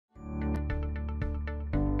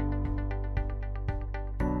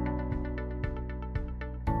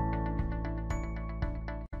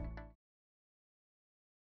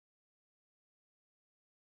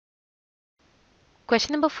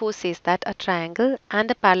Question number 4 says that a triangle and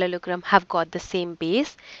a parallelogram have got the same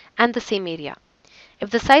base and the same area.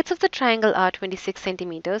 If the sides of the triangle are 26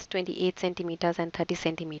 centimeters, 28 centimeters and 30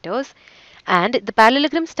 centimeters and the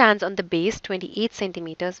parallelogram stands on the base 28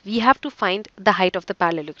 centimeters, we have to find the height of the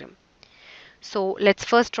parallelogram. So let's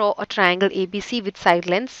first draw a triangle ABC with side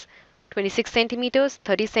lengths 26 centimeters,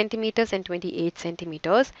 30 centimeters and 28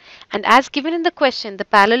 centimeters. And as given in the question, the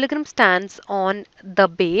parallelogram stands on the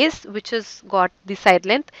base which has got the side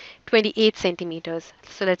length 28 centimeters.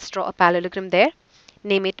 So let's draw a parallelogram there.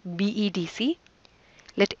 Name it BEDC.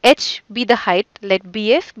 Let H be the height, let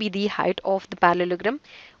BF be the height of the parallelogram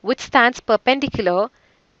which stands perpendicular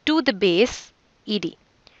to the base ED.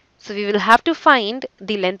 So we will have to find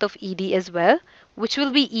the length of ED as well, which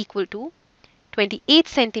will be equal to 28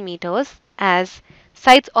 centimeters as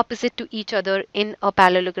sides opposite to each other in a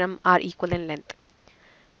parallelogram are equal in length.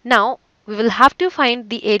 Now we will have to find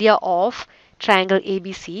the area of triangle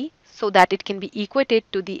ABC so that it can be equated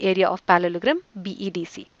to the area of parallelogram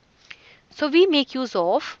BEDC. So we make use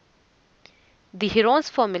of the Heron's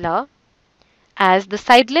formula as the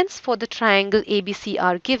side lengths for the triangle ABC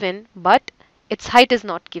are given but its height is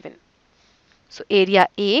not given. So area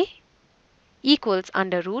A equals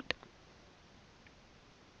under root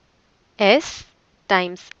S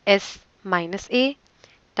times S minus A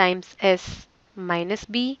times S minus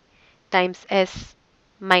B times S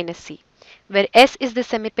minus C, where S is the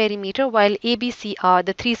semiperimeter while ABC are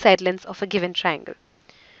the three side lengths of a given triangle.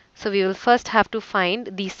 So we will first have to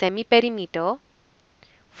find the semiperimeter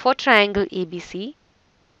for triangle ABC,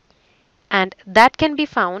 and that can be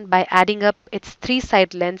found by adding up its three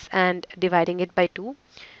side lengths and dividing it by 2.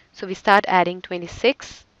 So we start adding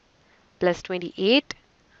 26 plus 28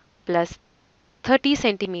 plus 30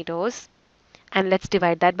 centimeters and let's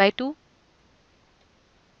divide that by 2.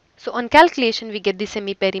 So on calculation we get the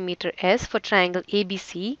semiperimeter S for triangle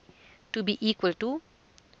ABC to be equal to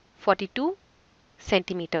 42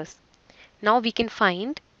 centimeters. Now we can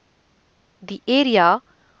find the area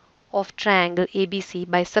of triangle ABC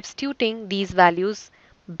by substituting these values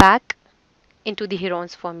back into the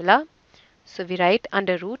Heron's formula. So we write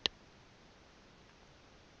under root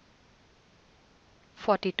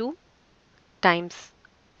 42 times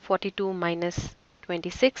 42 minus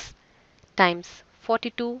 26 times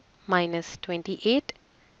 42 minus 28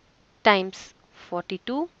 times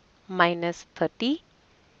 42 minus 30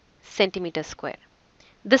 centimeter square.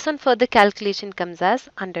 This on further calculation comes as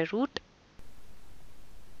under root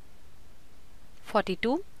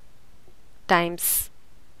 42 times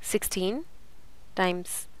 16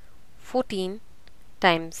 times 14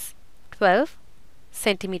 times 12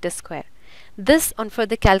 centimeter square. This on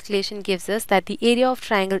further calculation gives us that the area of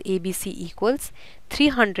triangle ABC equals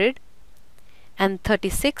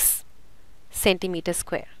 336 centimeter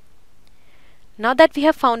square. Now that we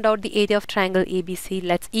have found out the area of triangle ABC,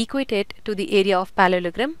 let's equate it to the area of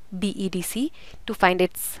parallelogram BEDC to find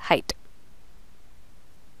its height.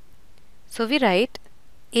 So we write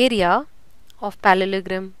area of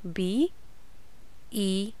parallelogram BEDC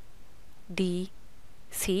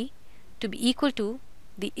to be equal to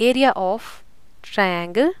the area of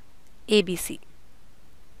triangle ABC.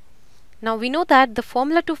 Now we know that the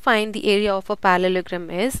formula to find the area of a parallelogram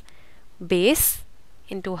is base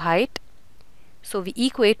into height. So we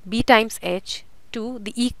equate B times H to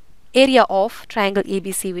the area of triangle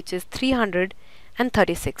ABC, which is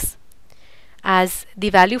 336. As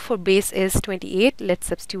the value for base is 28, let's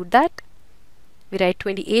substitute that. We write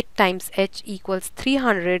 28 times H equals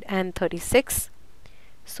 336.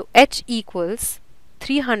 So H equals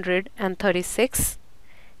 336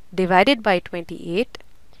 divided by 28.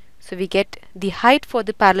 So we get the height for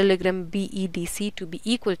the parallelogram BEDC to be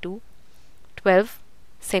equal to 12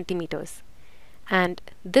 centimeters. And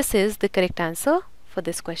this is the correct answer for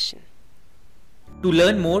this question. To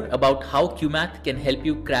learn more about how QMath can help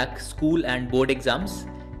you crack school and board exams,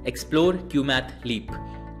 explore QMath Leap,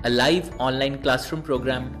 a live online classroom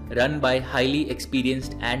program run by highly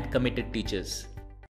experienced and committed teachers.